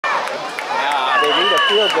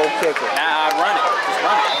field goal kicker. Nah, I'd run it. Just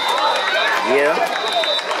run it. Yeah.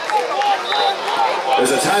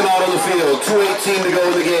 There's a timeout on the field. 2:18 to go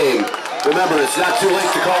in the game. Remember, it's not too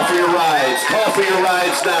late to call for your rides. Call for your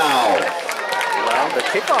rides now. Well, the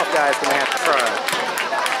kickoff guy's going to have to try.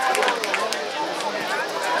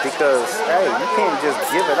 Because, hey, you can't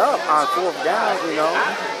just give it up on 4th down, you know.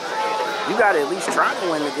 You got to at least try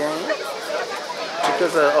to win the game.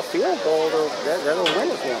 Because a field goal, that'll win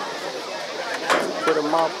it for them. Put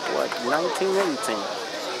them up, what, 19-18.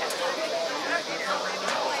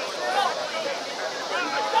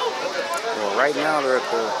 Well, right now they're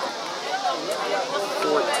at the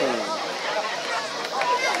 14.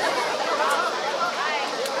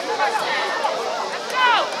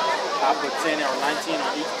 I'll put 10 or 19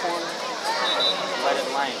 on each corner. Let it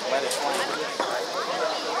lane. Let it swing.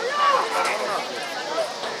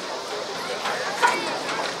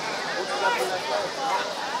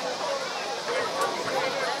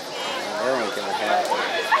 That ain't gonna happen.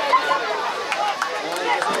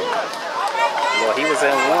 Well, he was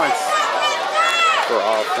in once for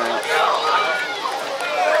offense.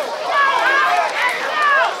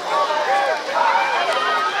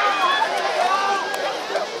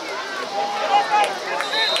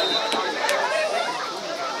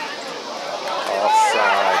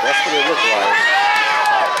 Offside. That's what it looked like.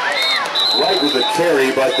 Right with the carry,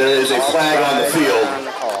 but there is a flag on the field.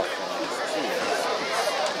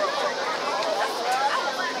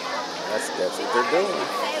 That's what they're doing.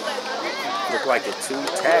 Look like the 2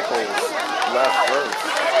 tackles left first.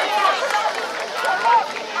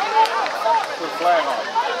 Put a flag on.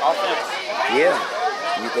 Offense. Yeah,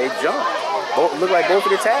 they jumped. Look like both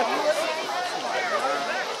of the tackles.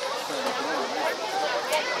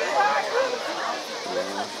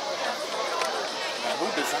 Who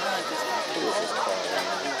designed this? Who was this call?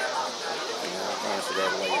 I'll answer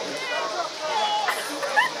that later.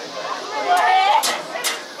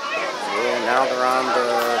 Yeah, now they're on the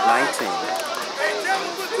 19.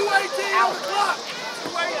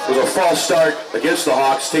 With a false start against the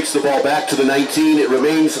Hawks, takes the ball back to the 19. It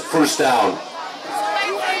remains 1st down.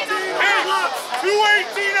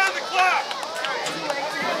 2:18 on the clock.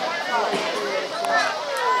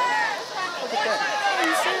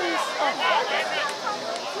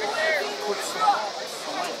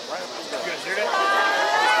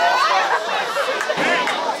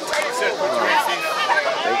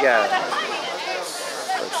 They got,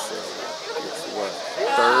 let's see, it's what,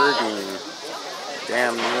 3rd and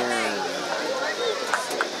damn near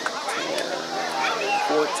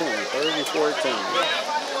 14, 3rd and 14.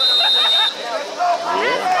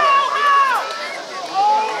 Yeah.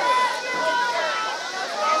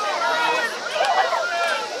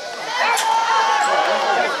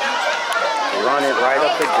 Run it right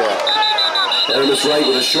up the gut. Amos Wright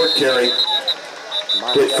with a short carry.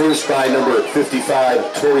 Hit first by number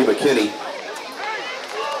 55, Torrey McKinney.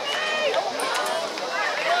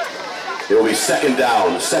 It will be 2nd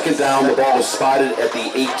down. 2nd down, the ball is spotted at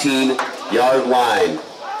the 18-yard line.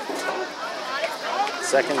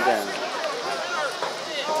 2nd down.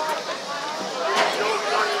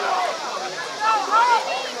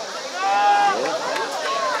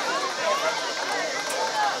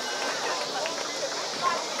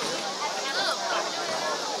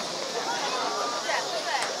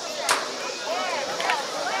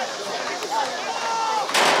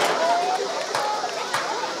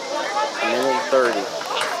 Minute 30.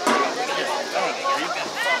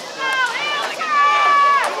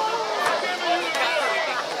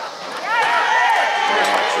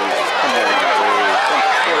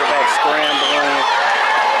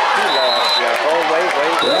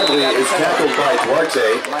 Bradley is tackled by Duarte.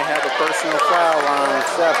 Might have a personal foul on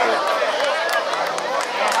Shepard.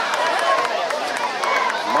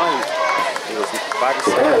 Might. He was by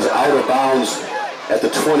The ball is out of bounds at the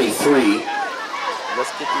 23.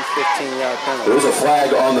 Let's get these 15-yard penalties. There's a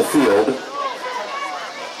flag on the field.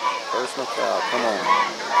 Personal foul. Come on.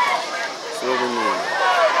 That's what we need.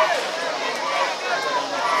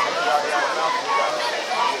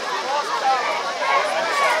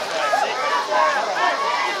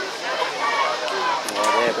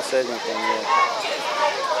 They haven't said anything yet.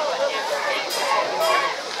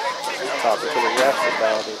 Talking to the refs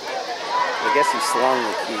about it. I guess he slung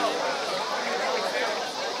the key.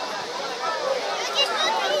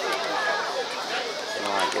 No,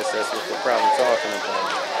 I guess that's what they're probably talking about.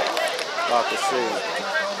 About to see.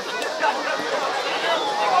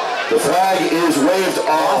 The flag is waved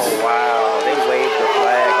off. Oh, wow. They waved the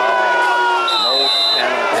flag off. No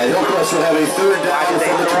penalty. And Hillcrest will have a 3rd down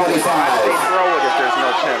from the 25. Why did they throw it if there's no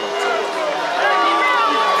penalty?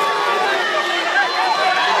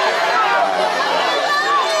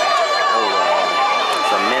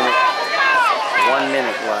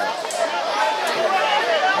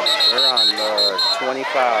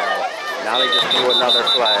 foul. Now they just threw another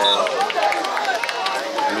flag.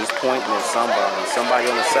 And he's pointing at somebody. Somebody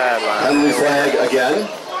on the sideline. Penalty flag again.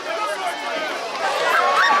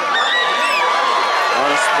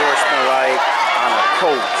 Unsportsmanlike on a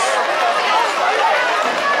coach.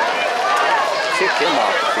 Kick him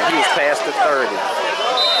off. He was past the 30.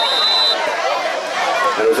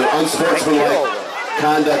 There was an unsportsmanlike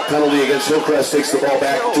conduct penalty against Hillcrest. Takes the ball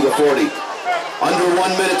back to the 40. Under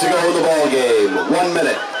 1 minute to go in the ball game. 1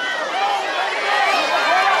 minute.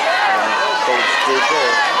 Coach did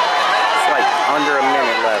good. It's like under a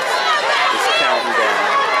minute left. It's counting down.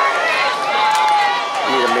 I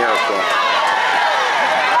need a miracle.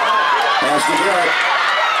 Pass to Garrett.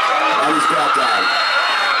 And he's brought down.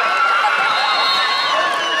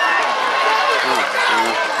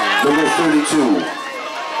 Number 32.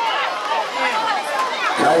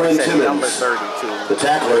 Calvin Timmons. Number 32. The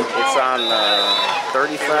tackler. It's on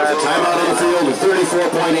 35. There's a timeout on the field with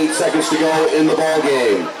 34.8 seconds to go in the ball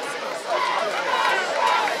game.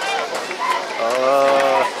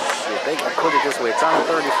 Shit, they put it this way. It's on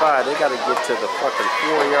 35. They got to get to the fucking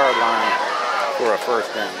 4-yard line for a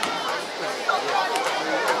first down.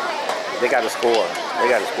 They got to score. They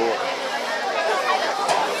got to score.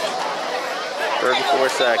 34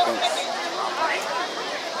 seconds.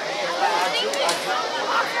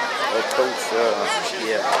 Oh, coach,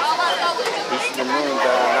 yeah. He should have known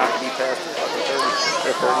not to be past the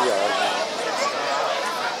fucking 30 yards.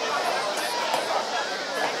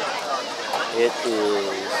 It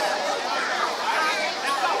is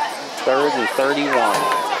 3rd and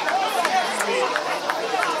 31.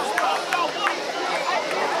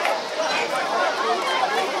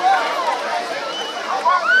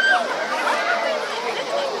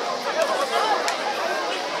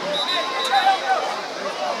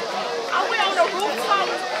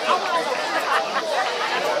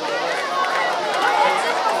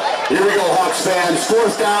 Here we go, Hawks fans.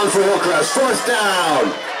 4th down for Hillcrest. 4th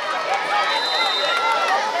down.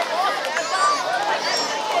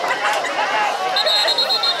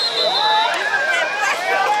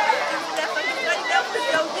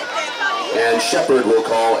 And Shepard will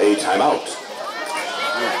call a timeout.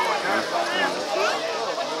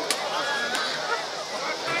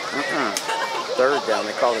 3rd down.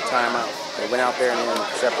 They called a timeout. They went out there and then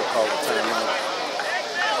Shepard called a timeout.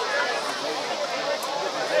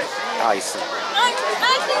 Icing. I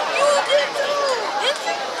think you did too.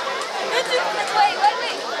 Did you wait.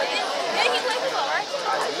 Then he played football, right?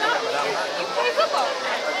 You play football.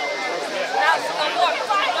 Now it's no more.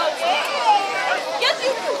 Yes, you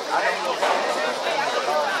do.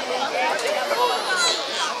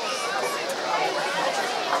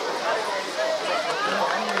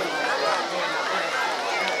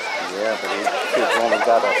 Yeah, but he's only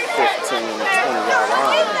got a 15, 20-yard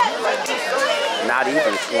line. Not even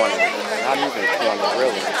 20. Not even 20,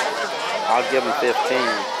 really. I'll give him 15.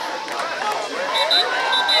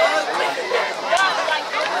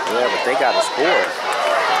 Yeah, but they got to score.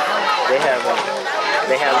 They haven't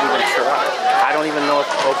even tried. I don't even know if,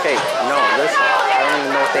 okay, no, listen. I don't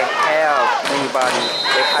even know if they have anybody.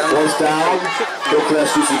 I don't know if down.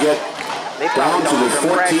 Hillcrest used to get down to the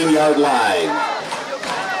 14-yard line.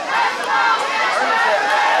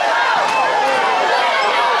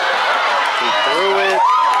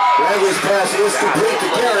 Bradley's pass is complete to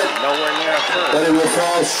Garrett, nowhere near first. but it will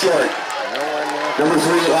fall short. Number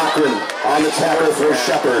 3, Lochran on the tackle for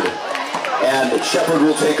Shepard. And Shepard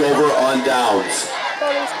will take over on downs. I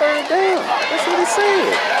thought it was 3rd down. That's what he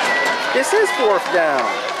said. This is 4th down.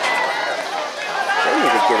 They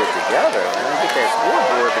need to get it together, man. Get that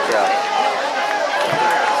scoreboard together.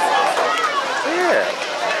 Yeah.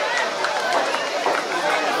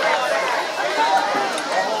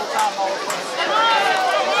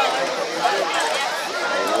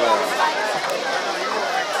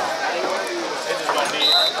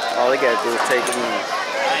 All they gotta do is take it in.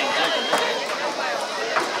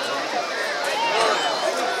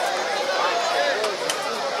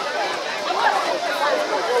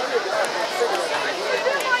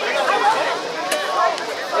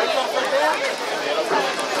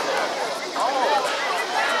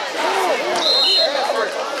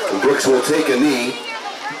 Brooks will take a knee.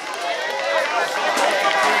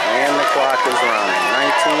 And the clock is running.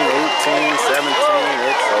 19, 18, 17,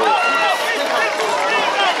 it's over.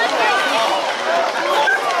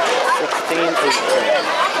 16, 18.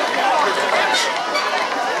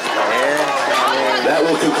 That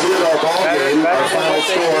will conclude our ball game. Our final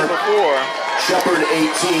score, Shepard 18,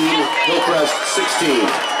 Hillcrest 16.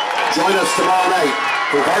 Join us tomorrow night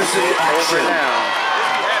for varsity action.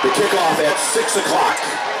 The kickoff at 6 o'clock.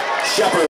 Shepard.